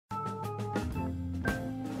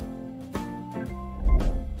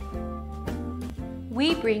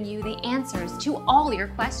we bring you the answers to all your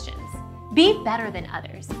questions. Be better than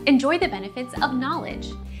others. Enjoy the benefits of knowledge.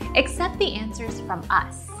 Accept the answers from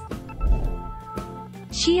us.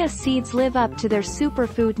 Chia seeds live up to their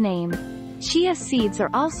superfood name. Chia seeds are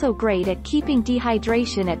also great at keeping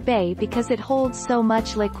dehydration at bay because it holds so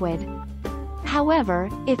much liquid. However,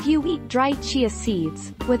 if you eat dried chia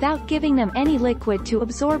seeds, without giving them any liquid to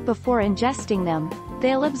absorb before ingesting them,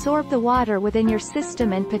 they'll absorb the water within your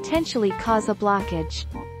system and potentially cause a blockage.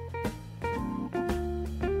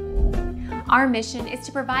 Our mission is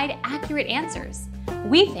to provide accurate answers.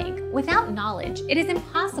 We think, without knowledge, it is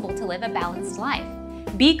impossible to live a balanced life.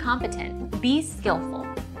 Be competent, be skillful.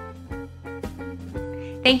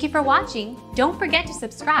 Thank you for watching. Don't forget to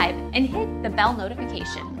subscribe and hit the bell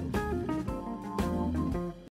notification.